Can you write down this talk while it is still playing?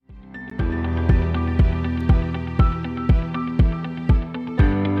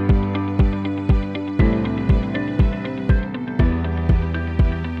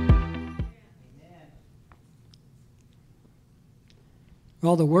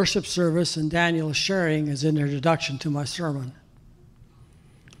Well, the worship service and Daniel's sharing is an introduction to my sermon.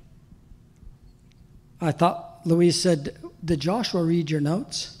 I thought, Louise said, did Joshua read your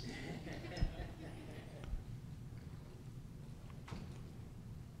notes?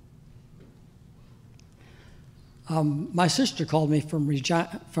 My sister called me from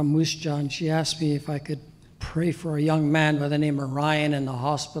Moose Jaw, and she asked me if I could pray for a young man by the name of Ryan in the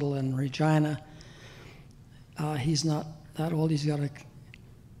hospital in Regina. He's not that old. He's got a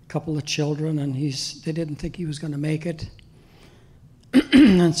couple of children, and they didn't think he was going to make it.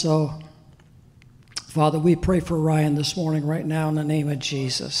 And so, Father, we pray for Ryan this morning right now in the name of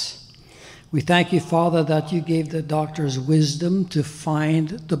Jesus. We thank you, Father, that you gave the doctors wisdom to find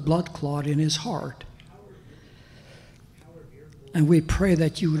the blood clot in his heart. And we pray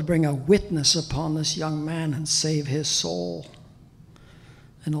that you would bring a witness upon this young man and save his soul.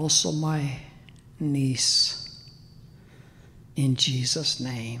 And also my niece. In Jesus'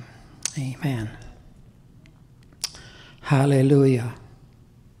 name, amen. Hallelujah.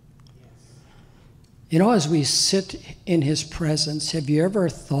 You know, as we sit in his presence, have you ever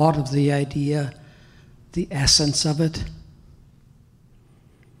thought of the idea, the essence of it?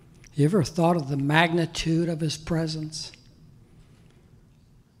 You ever thought of the magnitude of his presence?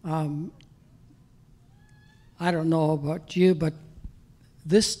 I don't know about you, but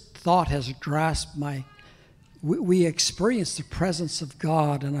this thought has grasped we experience the presence of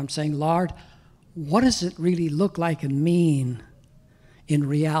God, and I'm saying, Lord, what does it really look like and mean in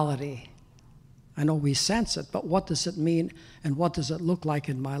reality? I know we sense it, but what does it mean and what does it look like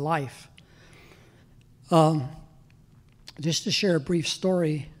in my life? Just to share a brief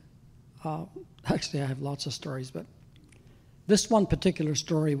story, actually I have lots of stories, but this one particular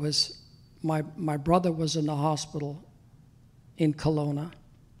story was my brother was in the hospital in Kelowna,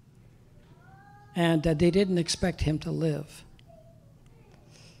 and they didn't expect him to live.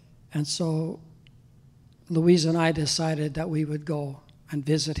 And so Louise and I decided that we would go and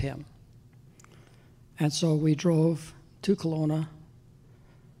visit him. And so we drove to Kelowna,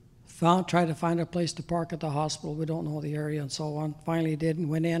 tried to find a place to park at the hospital. We don't know the area and so on. Finally did and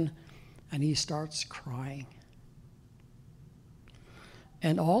went in, and he starts crying.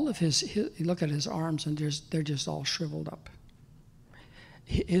 And all of you look at his arms, and they're just all shriveled up.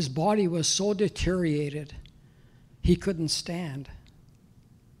 His body was so deteriorated, he couldn't stand.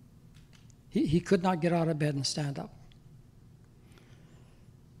 He could not get out of bed and stand up.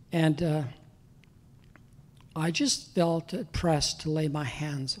 And I just felt pressed to lay my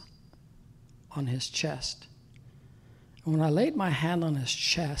hands on his chest. And when I laid my hand on his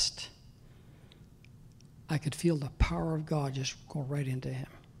chest, I could feel the power of God just go right into him.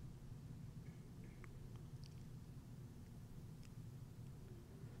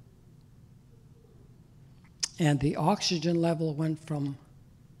 And the oxygen level went from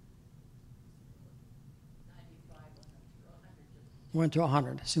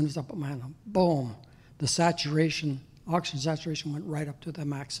 100. As soon as I put my hand on, boom, the oxygen saturation went right up to the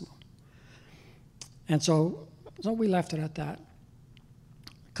maximum. And so we left it at that.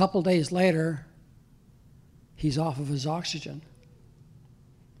 A couple days later, he's off of his oxygen.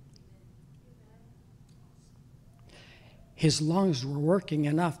 His lungs were working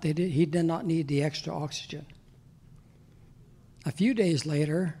enough. He did not need the extra oxygen. A few days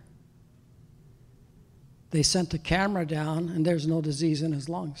later, they sent a camera down, and there's no disease in his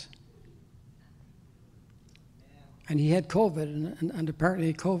lungs. And he had COVID, and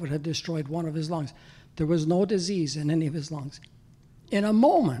apparently COVID had destroyed one of his lungs. There was no disease in any of his lungs. In a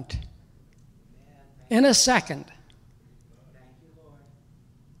moment, in a second,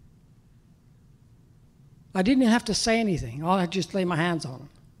 I didn't even have to say anything. I just lay my hands on him.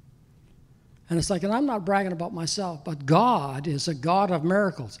 And it's like, and I'm not bragging about myself, but God is a God of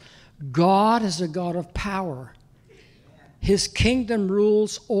miracles. God is a God of power. His kingdom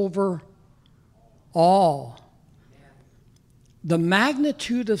rules over all. The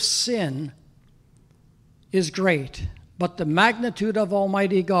magnitude of sin is great, but the magnitude of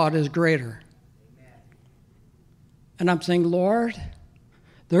Almighty God is greater. And I'm saying, Lord,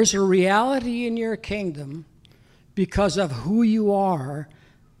 there's a reality in your kingdom because of who you are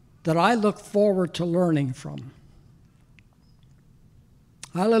that I look forward to learning from.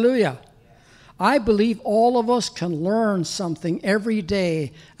 Hallelujah. I believe all of us can learn something every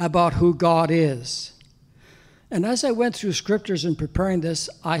day about who God is. And as I went through scriptures in preparing this,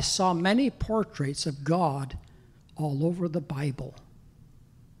 I saw many portraits of God all over the Bible.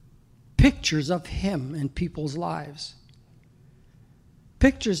 Pictures of him in people's lives.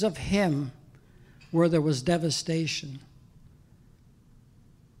 Pictures of him where there was devastation.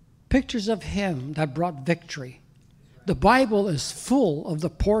 Pictures of him that brought victory The Bible is full of the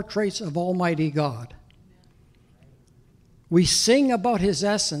portraits of Almighty God. We sing about His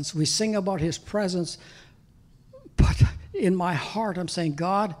essence. We sing about His presence. But in my heart, I'm saying,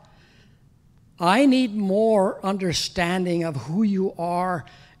 God, I need more understanding of who you are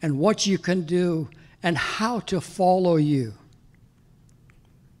and what you can do and how to follow you.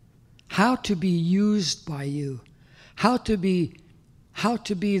 How to be used by you. How to be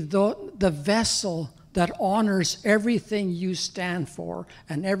the vessel that honors everything you stand for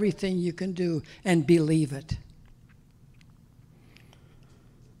and everything you can do, and believe it.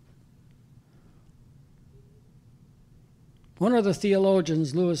 One of the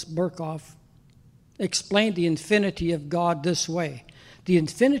theologians, Louis Berkhoff, explained the infinity of God this way. The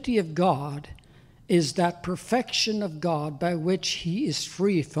infinity of God is that perfection of God by which He is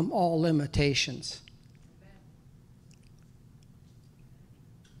free from all limitations.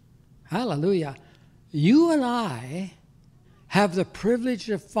 Hallelujah. You and I have the privilege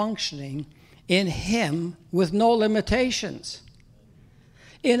of functioning in Him with no limitations.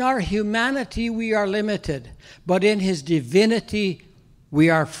 In our humanity, we are limited, but in His divinity, we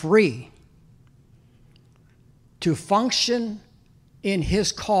are free to function in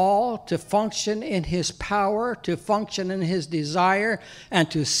His call, to function in His power, to function in His desire, and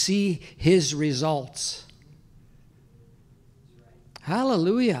to see His results.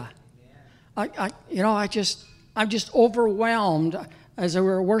 Hallelujah. I'm just overwhelmed as I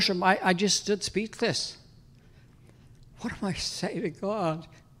were worshiping. I just stood speechless. What am I saying to God,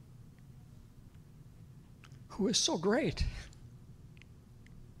 who is so great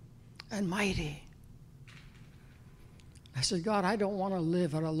and mighty? I said, God, I don't want to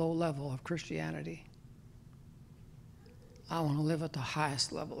live at a low level of Christianity. I want to live at the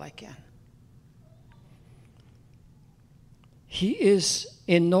highest level I can. He is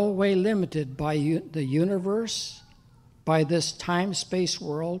in no way limited by the universe, by this time-space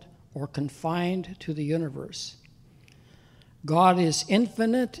world, or confined to the universe. God is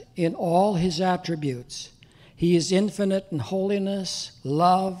infinite in all His attributes. He is infinite in holiness,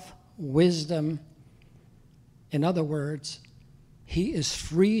 love, wisdom. In other words, He is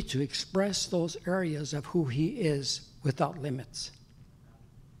free to express those areas of who He is without limits.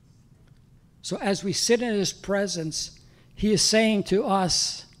 So as we sit in His presence, He is saying to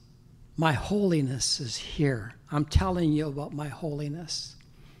us, my holiness is here. I'm telling you about my holiness.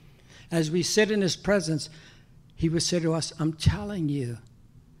 As we sit in His presence, He would say to us, I'm telling you,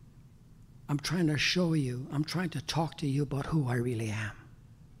 I'm trying to show you, I'm trying to talk to you about who I really am.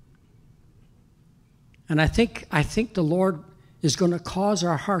 And I think the Lord is going to cause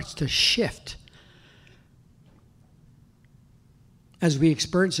our hearts to shift as we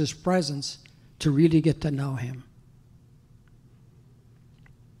experience His presence to really get to know Him.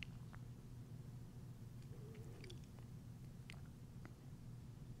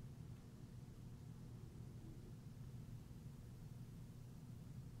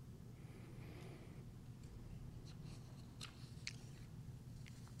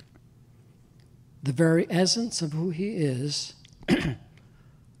 The very essence of who He is,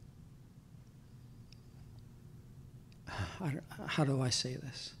 how do I say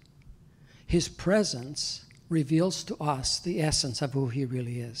this? His presence reveals to us the essence of who He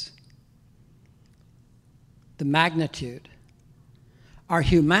really is. The magnitude. Our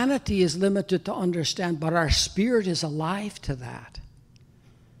humanity is limited to understand, but our spirit is alive to that.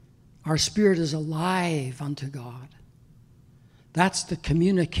 Our spirit is alive unto God. That's the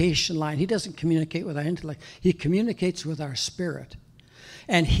communication line. He doesn't communicate with our intellect. He communicates with our spirit.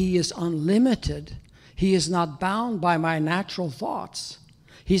 And He is unlimited. He is not bound by my natural thoughts.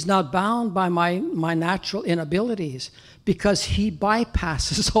 He's not bound by my natural inabilities, because He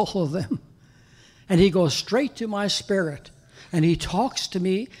bypasses all of them. And He goes straight to my spirit. And He talks to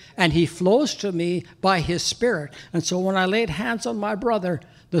me, and He flows to me by His Spirit. And so when I laid hands on my brother,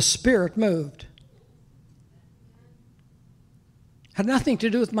 the Spirit moved. Had nothing to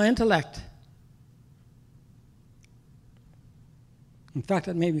do with my intellect. In fact,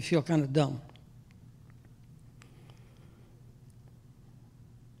 it made me feel kind of dumb.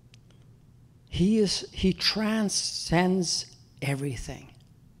 He transcends everything,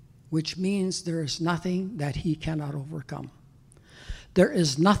 which means there is nothing that He cannot overcome. There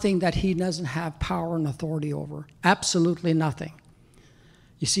is nothing that He doesn't have power and authority over. Absolutely nothing.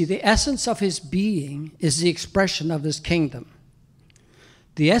 You see, the essence of His being is the expression of His kingdom.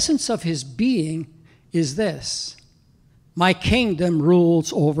 The essence of His being is this: my kingdom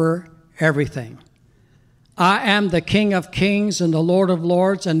rules over everything. I am the King of kings and the Lord of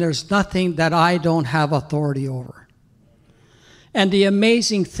lords, and there's nothing that I don't have authority over. And the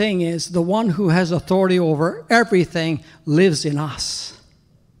amazing thing is, the one who has authority over everything lives in us.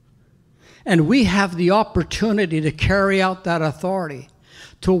 And we have the opportunity to carry out that authority,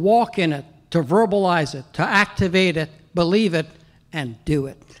 to walk in it, to verbalize it, to activate it, believe it, and do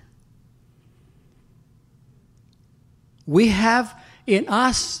it. We have in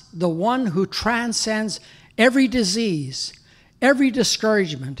us the one who transcends every disease, every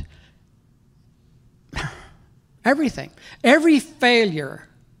discouragement, everything, every failure.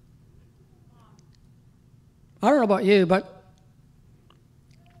 I don't know about you, but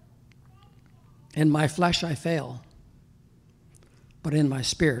in my flesh I fail, but in my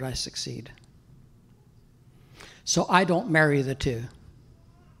spirit I succeed. So I don't marry the two.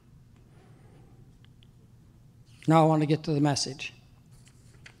 Now I want to get to the message.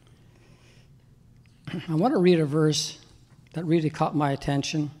 I want to read a verse that really caught my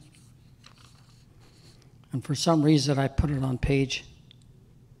attention. And for some reason I put it on page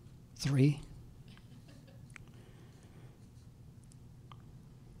 3.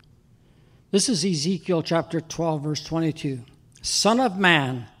 This is Ezekiel chapter 12, verse 22. Son of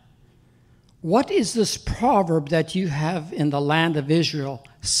man, what is this proverb that you have in the land of Israel,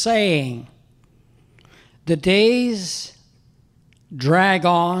 saying, the days drag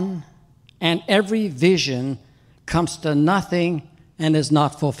on, and every vision comes to nothing and is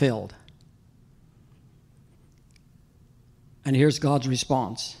not fulfilled? And here's God's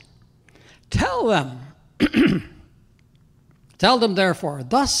response. Tell them, tell them therefore,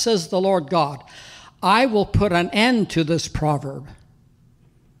 thus says the Lord God, I will put an end to this proverb.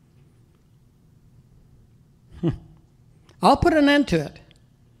 I'll put an end to it.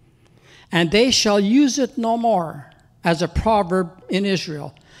 And they shall use it no more as a proverb in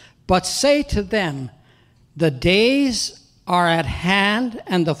Israel. But say to them, the days are at hand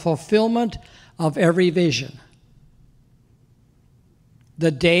and the fulfillment of every vision.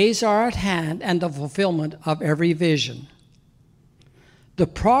 The days are at hand and the fulfillment of every vision. The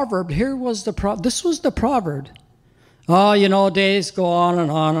proverb, this was the proverb. Oh, days go on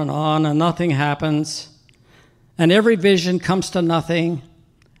and on and on and nothing happens. And every vision comes to nothing.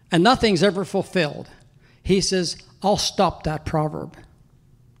 And nothing's ever fulfilled. He says, I'll stop that proverb.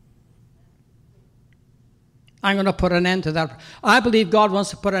 I'm going to put an end to that. I believe God wants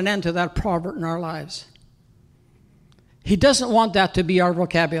to put an end to that proverb in our lives. He doesn't want that to be our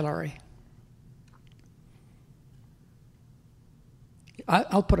vocabulary.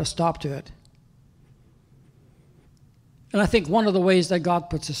 I'll put a stop to it. And I think one of the ways that God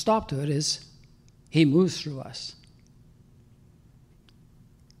puts a stop to it is He moves through us.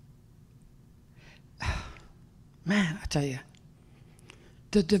 Man, I tell you,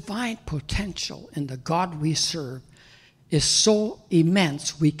 the divine potential in the God we serve is so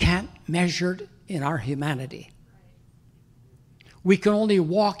immense we can't measure it in our humanity. We can only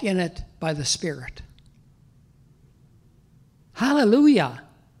walk in it by the Spirit. Hallelujah.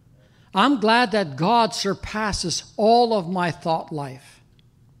 I'm glad that God surpasses all of my thought life.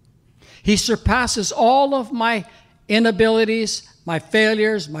 He surpasses all of my inabilities, my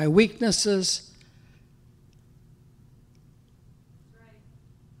failures, my weaknesses.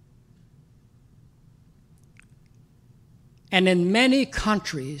 And in many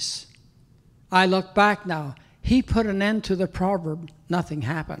countries, I look back now, He put an end to the proverb, nothing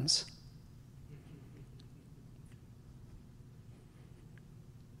happens.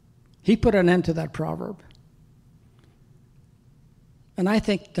 He put an end to that proverb. And I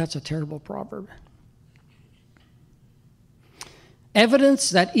think that's a terrible proverb. Evidence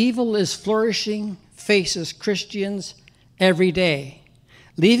that evil is flourishing faces Christians every day,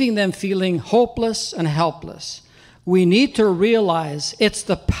 leaving them feeling hopeless and helpless. We need to realize it's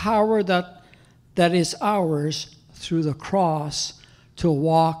the power that is ours through the cross to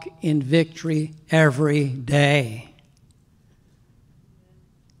walk in victory every day.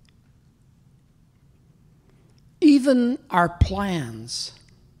 Even our plans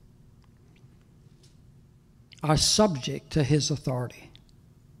are subject to His authority.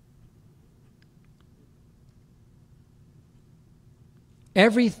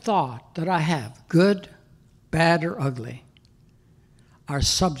 Every thought that I have, good, bad, or ugly, are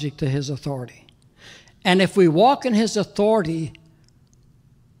subject to His authority. And if we walk in His authority,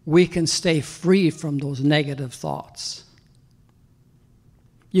 we can stay free from those negative thoughts.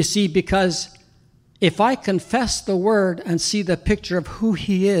 You see, because if I confess the Word and see the picture of who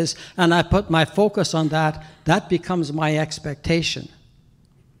He is, and I put my focus on that, that becomes my expectation.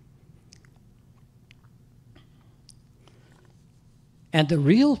 And the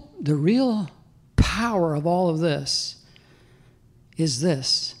real power of all of this is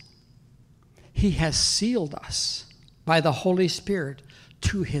this. He has sealed us by the Holy Spirit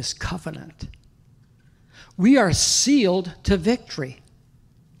to his covenant. We are sealed to victory.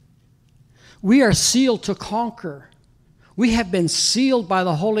 We are sealed to conquer. We have been sealed by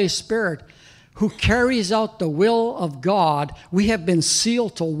the Holy Spirit who carries out the will of God. We have been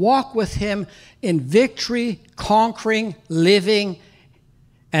sealed to walk with him in victory, conquering, living,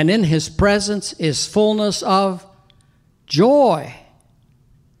 and in his presence is fullness of joy.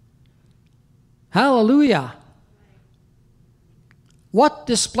 Hallelujah. What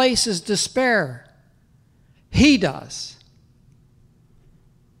displaces despair? He does.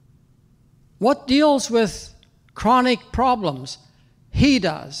 What deals with chronic problems? He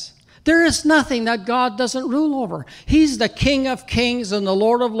does. There is nothing that God doesn't rule over. He's the King of kings and the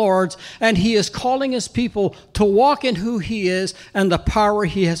Lord of lords, and he is calling his people to walk in who he is and the power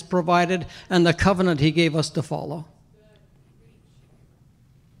he has provided and the covenant he gave us to follow.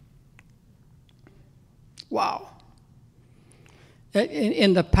 Wow.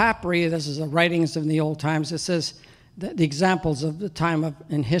 In the papyri, this is the writings of the old times, it says the examples of the time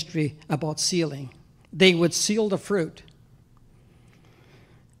in history about sealing. They would seal the fruit.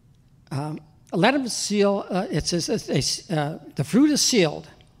 Let them seal, it says the fruit is sealed,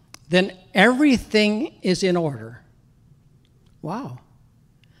 then everything is in order. Wow.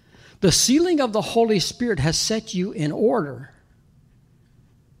 The sealing of the Holy Spirit has set you in order.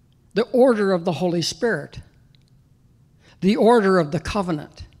 The order of the Holy Spirit. The order of the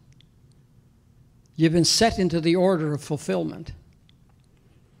covenant. You've been set into the order of fulfillment.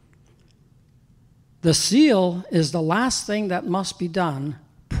 The seal is the last thing that must be done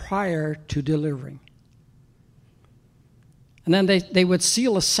prior to delivering. And then they would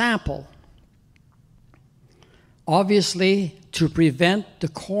seal a sample, obviously to prevent the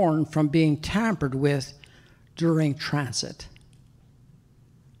corn from being tampered with during transit.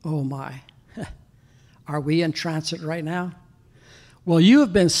 Oh my. Are we in transit right now? Well, you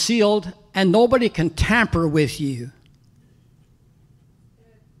have been sealed and nobody can tamper with you.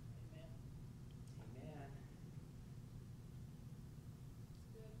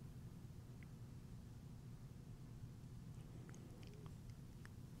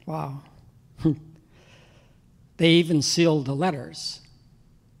 Wow. They even sealed the letters.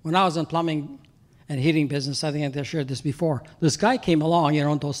 When I was in plumbing and heating business, I think I shared this before. This guy came along,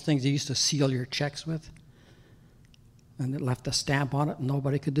 those things you used to seal your checks with. And it left a stamp on it and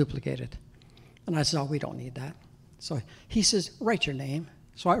nobody could duplicate it. And I said, oh, we don't need that. So he says, write your name.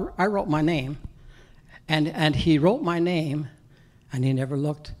 So I wrote my name. And he wrote my name and he never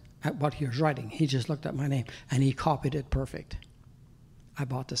looked at what he was writing. He just looked at my name and he copied it perfect. I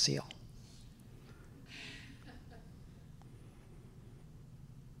bought the seal.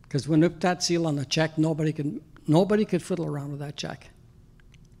 Because when we put that seal on the check, nobody could fiddle around with that check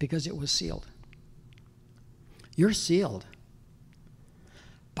because it was sealed. You're sealed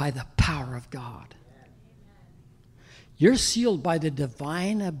by the power of God. You're sealed by the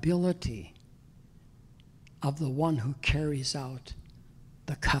divine ability of the one who carries out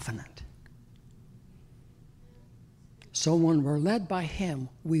the covenant. So when we're led by him,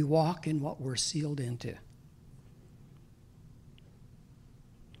 we walk in what we're sealed into.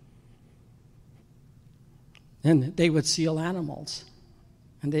 And they would seal animals.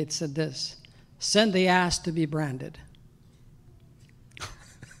 And they'd said this, send the ass to be branded.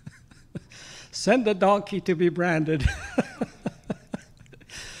 Send the donkey to be branded.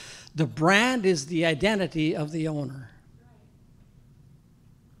 The brand is the identity of the owner.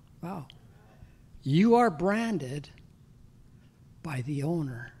 Wow. You are branded by the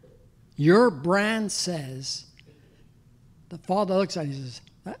owner. Your brand says, the Father looks at it and says,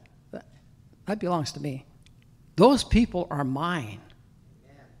 that belongs to me. Those people are mine.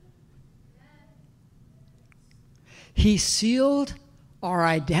 He sealed our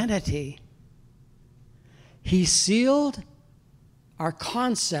identity. He sealed our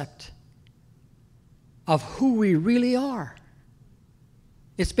concept of who we really are.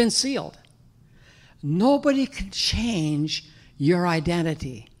 It's been sealed. Nobody can change your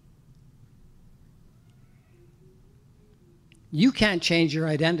identity. You can't change your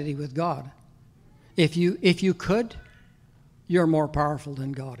identity with God. If you could, you're more powerful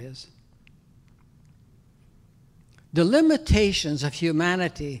than God is. The limitations of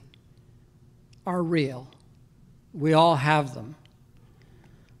humanity are real. We all have them.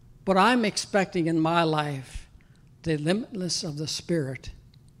 But I'm expecting in my life the limitless of the Spirit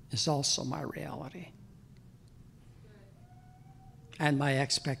is also my reality and my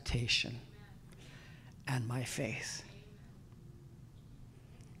expectation and my faith.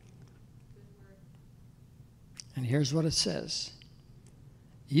 And here's what it says.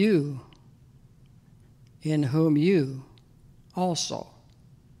 You in whom you also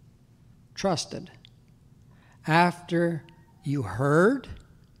trusted, after you heard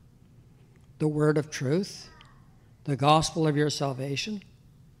the word of truth, the gospel of your salvation,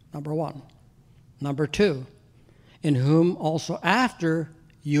 number one. Number two, in whom also after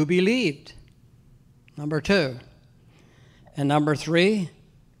you believed, number two. And number three,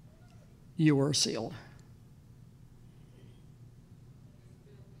 you were sealed.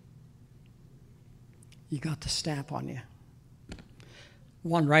 You got the stamp on you.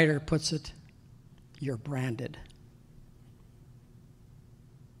 One writer puts it, you're branded.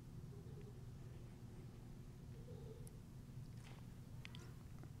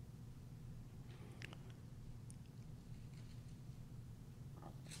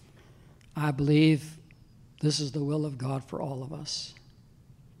 I believe this is the will of God for all of us.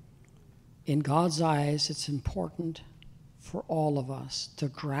 In God's eyes, it's important for all of us to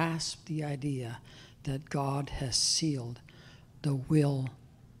grasp the idea that God has sealed the will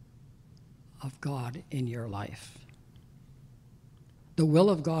of God in your life. The will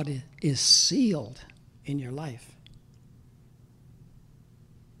of God is sealed in your life.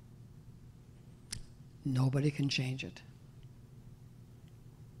 Nobody can change it.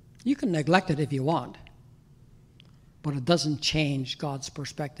 You can neglect it if you want, but it doesn't change God's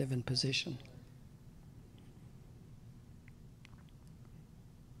perspective and position.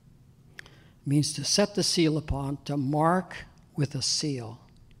 It means to set the seal upon, to mark with a seal.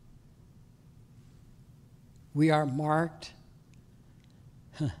 We are marked.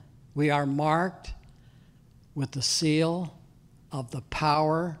 We are marked with the seal of the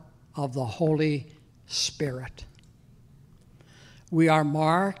power of the Holy Spirit. We are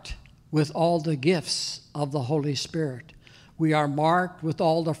marked with all the gifts of the Holy Spirit. We are marked with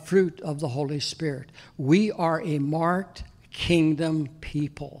all the fruit of the Holy Spirit. We are a marked kingdom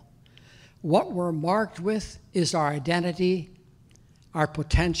people. What we're marked with is our identity, our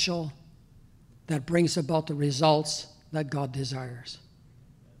potential that brings about the results that God desires.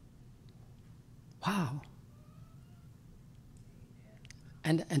 Wow.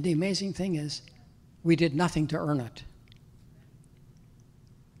 And the amazing thing is, we did nothing to earn it.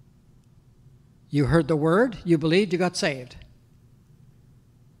 You heard the word, you believed, you got saved.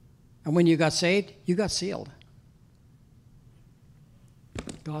 And when you got saved, you got sealed.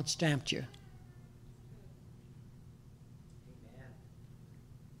 God stamped you.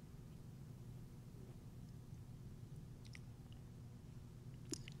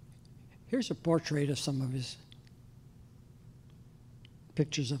 Here's a portrait of some of his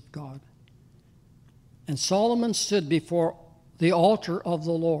pictures of God. And Solomon stood before the altar of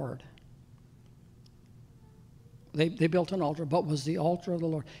the Lord. They built an altar, but was the altar of the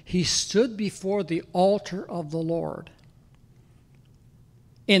Lord. He stood before the altar of the Lord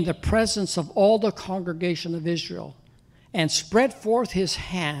in the presence of all the congregation of Israel and spread forth his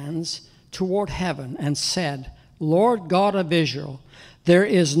hands toward heaven and said, Lord God of Israel, there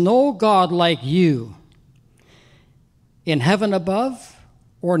is no God like you in heaven above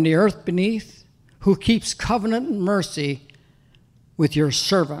or in the earth beneath, who keeps covenant and mercy with your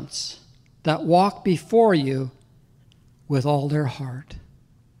servants that walk before you with all their heart.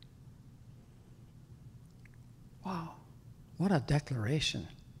 Wow, what a declaration.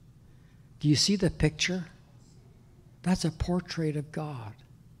 Do you see the picture? That's a portrait of God.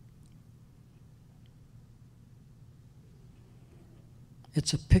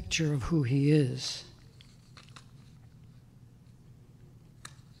 It's a picture of who he is.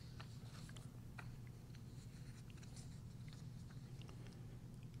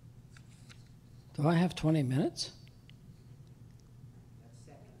 Do I have 20 minutes?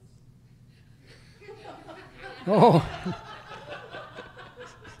 Oh.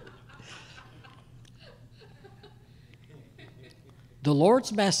 The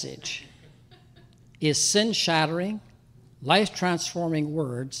Lord's message is sin-shattering, life-transforming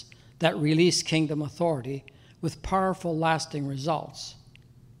words that release kingdom authority with powerful, lasting results.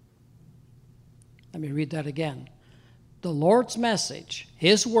 Let me read that again. The Lord's message,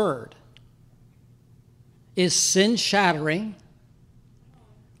 his word, is sin-shattering,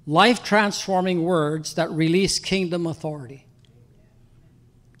 life-transforming words that release kingdom authority.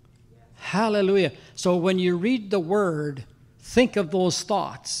 Hallelujah. So when you read the word, think of those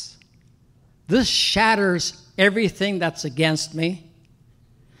thoughts. This shatters everything that's against me.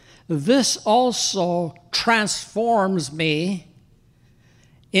 This also transforms me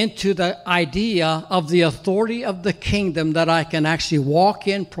into the idea of the authority of the kingdom that I can actually walk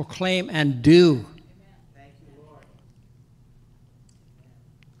in, proclaim, and do.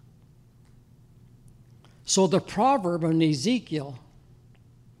 So the proverb in Ezekiel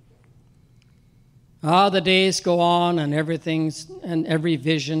The days go on and every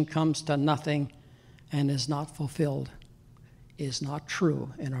vision comes to nothing and is not fulfilled, is not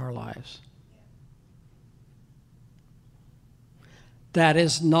true in our lives. That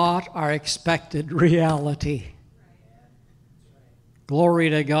is not our expected reality. Glory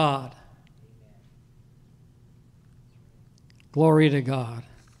to God. Glory to God.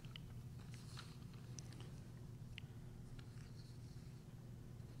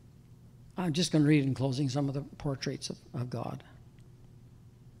 I'm just going to read in closing some of the portraits of God.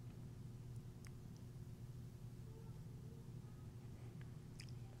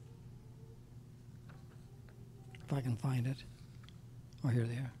 If I can find it. Oh, here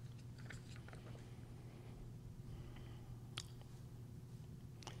they are.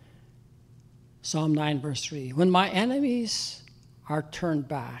 Psalm 9, verse 3. When my enemies are turned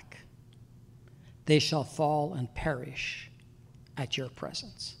back, they shall fall and perish at your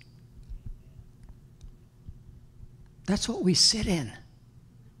presence. That's what we sit in.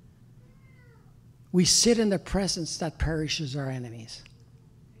 We sit in the presence that perishes our enemies.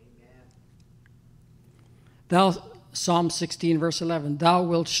 Psalm 16, verse 11. Thou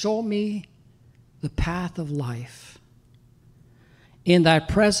wilt show me the path of life. In thy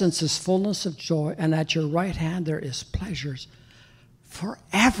presence is fullness of joy, and at your right hand there is pleasures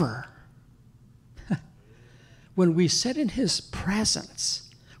forever. When we sit in his presence,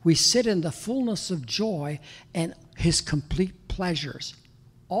 we sit in the fullness of joy and his complete pleasures,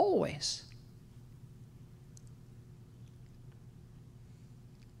 always.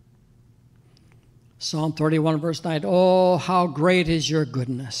 Psalm 31, verse 9. Oh, how great is your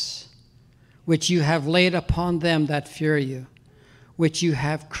goodness, which you have laid upon them that fear you, which you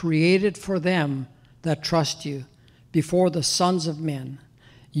have created for them that trust you before the sons of men.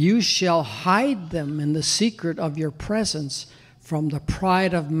 You shall hide them in the secret of your presence from the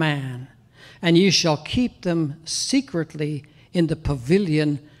pride of man, and you shall keep them secretly in the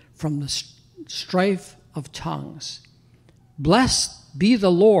pavilion from the strife of tongues. Blessed be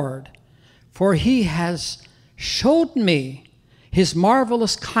the Lord, for he has showed me his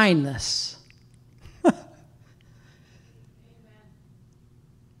marvelous kindness.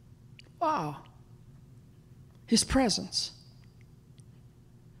 Wow. His presence.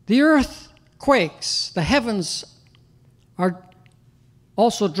 The earth quakes. The heavens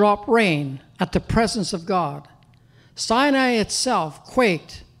also drop rain at the presence of God. Sinai itself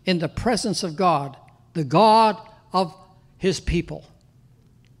quaked in the presence of God, the God of his people.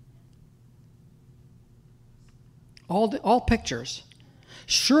 All pictures.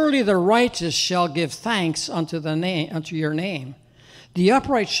 Surely the righteous shall give thanks unto your name. The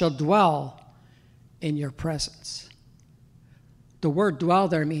upright shall dwell in your presence. The word dwell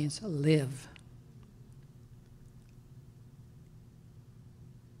there means live.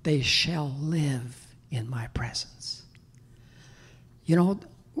 They shall live in my presence. You know,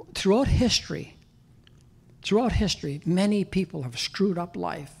 throughout history, many people have screwed up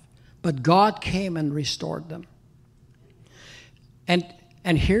life, but God came and restored them. And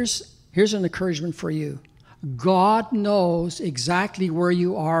here's an encouragement for you. God knows exactly where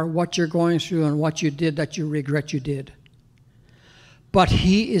you are, what you're going through, and what you did that you regret you did. But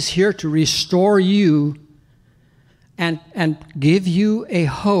he is here to restore you and give you a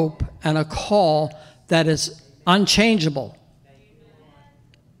hope and a call that is unchangeable.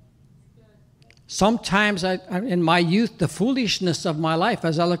 Sometimes in my youth, the foolishness of my life,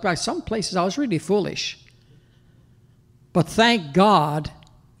 as I look back, some places I was really foolish. But thank God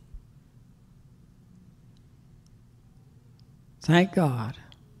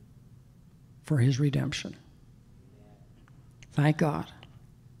for his redemption. Thank God.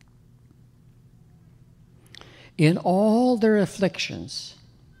 In all their afflictions,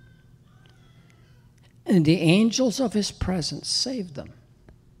 and the angels of his presence saved them.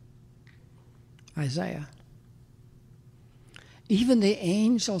 Isaiah. Even the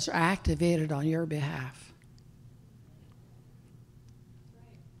angels are activated on your behalf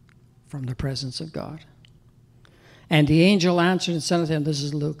from the presence of God. And the angel answered and said unto him, this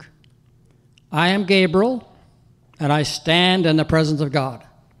is Luke, I am Gabriel, and I stand in the presence of God.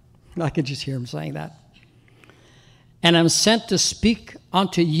 I could just hear him saying that. And I'm sent to speak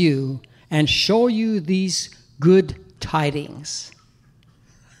unto you and show you these good tidings.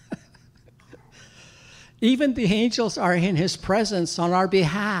 Even the angels are in his presence on our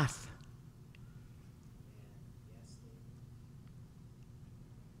behalf.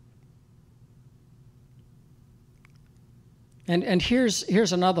 And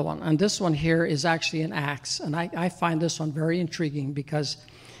here's another one. And this one here is actually in Acts. And I find this one very intriguing because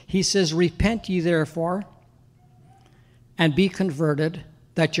he says, repent ye therefore and be converted,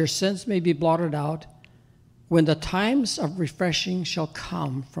 that your sins may be blotted out, when the times of refreshing shall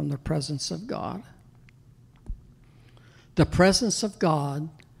come from the presence of God. The presence of God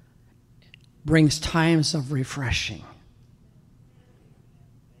brings times of refreshing.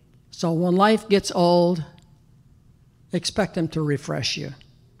 So when life gets old, expect Him to refresh you.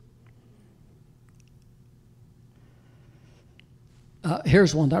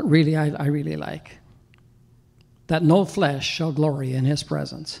 Here's one that I really like. That no flesh shall glory in His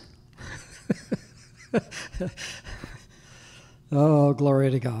presence. Oh,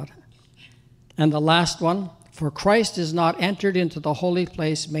 glory to God. And the last one, for Christ is not entered into the holy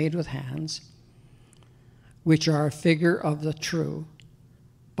place made with hands, which are a figure of the true,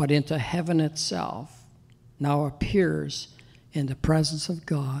 but into heaven itself, now appears in the presence of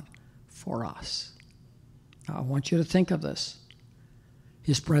God for us. Now, I want you to think of this.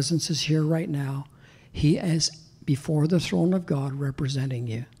 His presence is here right now. He is before the throne of God representing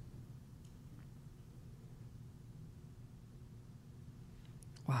you.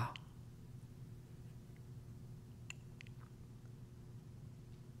 Wow.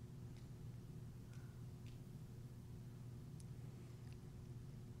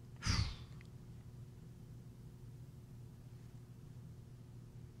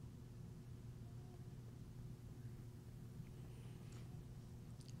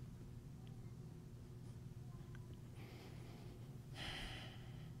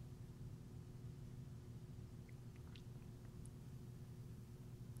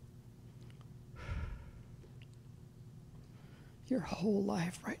 Your whole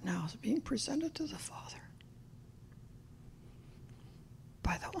life right now is being presented to the Father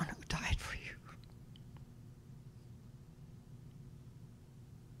by the one who died for you.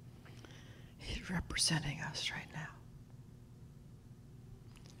 He's representing us right now.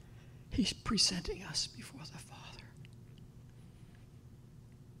 He's presenting us before the Father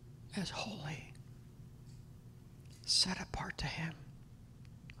as holy, set apart to Him,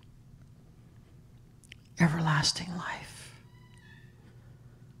 everlasting life.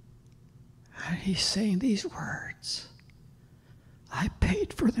 And He's saying these words, I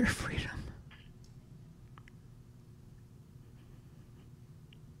paid for their freedom.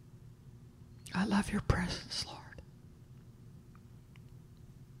 I love your presence, Lord.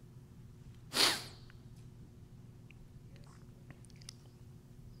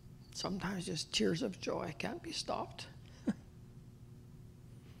 Sometimes just tears of joy can't be stopped.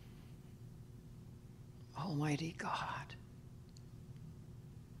 Almighty God.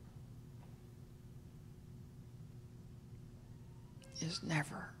 Is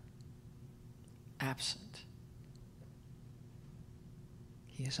never absent.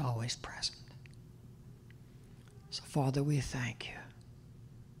 He is always present. So, Father, we thank you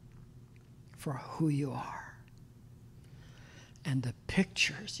for who you are and the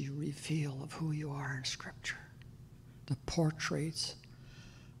pictures you reveal of who you are in Scripture, the portraits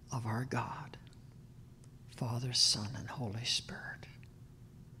of our God, Father, Son, and Holy Spirit.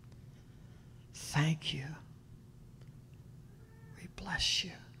 Thank you. Bless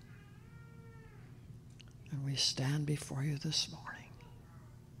you. And we stand before you this morning.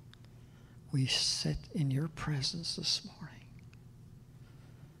 We sit in your presence this morning.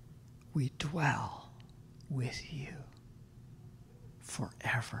 We dwell with you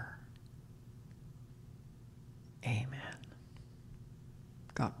forever. Amen.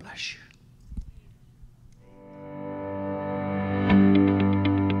 God bless you.